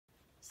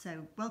So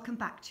welcome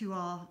back to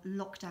our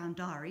lockdown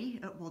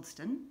diary at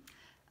Waddesdon.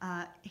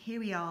 Here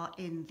we are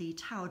in the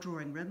Tower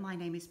Drawing Room. My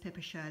name is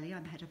Pippa Shirley.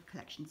 I'm Head of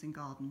Collections and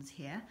Gardens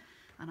here.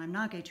 And I'm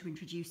now going to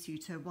introduce you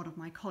to one of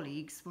my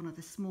colleagues, one of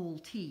the small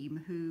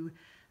team who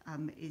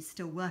is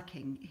still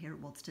working here at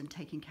Waddesdon,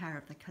 taking care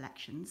of the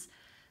collections.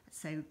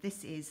 So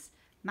this is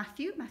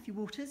Matthew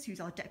Waters, who's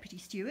our Deputy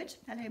Steward.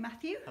 Hello,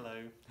 Matthew.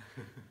 Hello.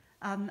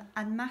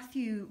 And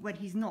Matthew, when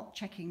he's not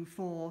checking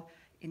for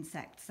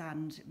insects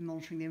and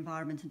monitoring the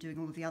environment and doing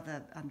all of the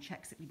other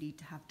checks that we need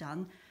to have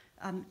done,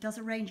 does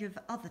a range of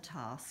other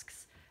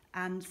tasks.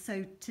 And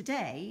so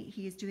today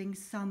he is doing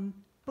some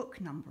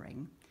book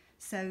numbering.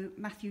 So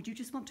Matthew, do you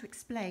just want to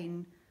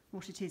explain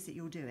what it is that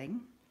you're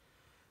doing?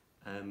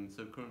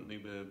 So currently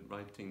we're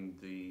writing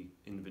the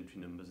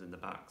inventory numbers in the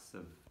backs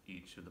of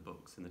each of the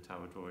books in the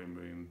Tower Drawing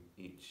Room.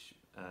 Each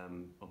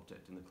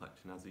object in the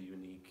collection has a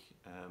unique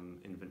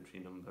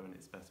inventory number, and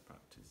it's best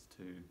practice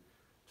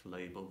to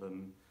label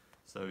them.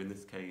 So in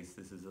this case,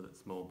 this is a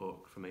small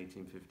book from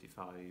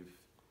 1855,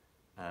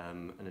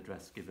 an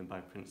address given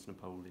by Prince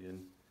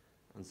Napoleon.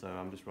 And so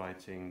I'm just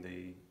writing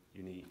the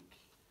unique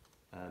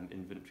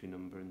inventory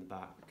number in the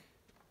back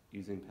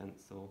using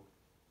pencil.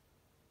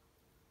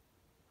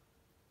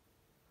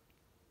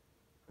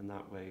 And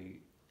that way,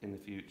 in the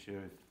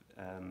future, if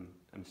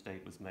a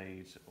mistake was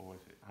made or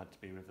if it had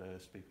to be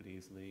reversed, we could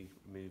easily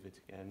remove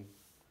it again.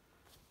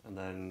 And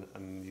then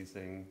I'm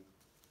using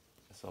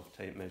a soft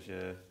tape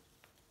measure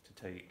to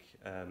take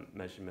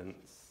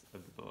measurements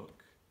of the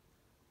book,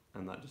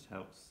 and that just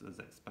helps us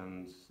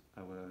expand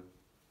our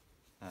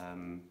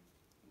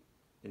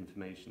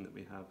information that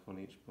we have on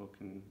each book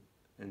and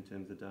in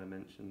terms of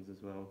dimensions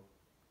as well.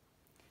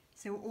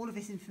 So all of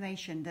this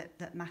information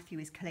that Matthew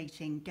is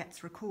collating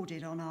gets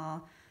recorded on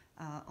our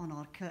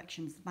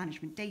collections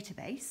management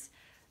database,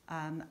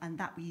 and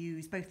that we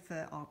use both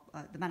for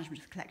the management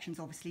of collections,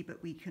 obviously,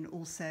 but we can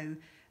also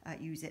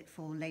use it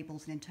for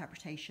labels and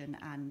interpretation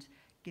and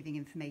giving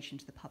information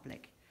to the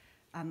public.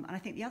 And I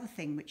think the other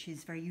thing which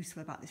is very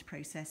useful about this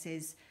process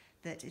is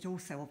that it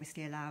also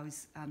obviously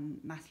allows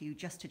Matthew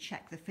just to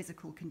check the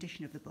physical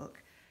condition of the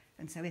book.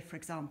 And so if, for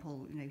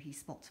example, he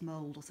spots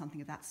mould or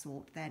something of that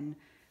sort, then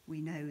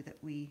we know that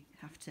we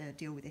have to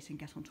deal with it and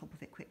get on top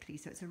of it quickly.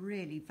 So it's a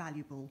really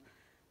valuable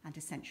and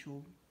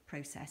essential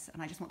process.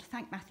 And I just want to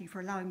thank Matthew for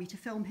allowing me to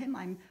film him.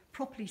 I'm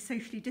properly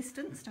socially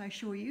distanced, I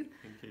assure you.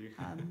 Thank you.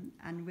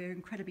 And we're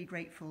incredibly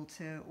grateful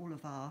to all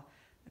of our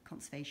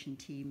conservation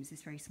teams,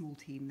 this very small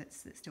team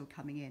that's still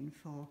coming in,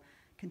 for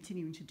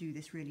continuing to do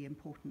this really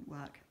important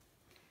work.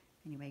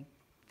 Anyway,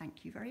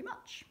 thank you very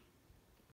much.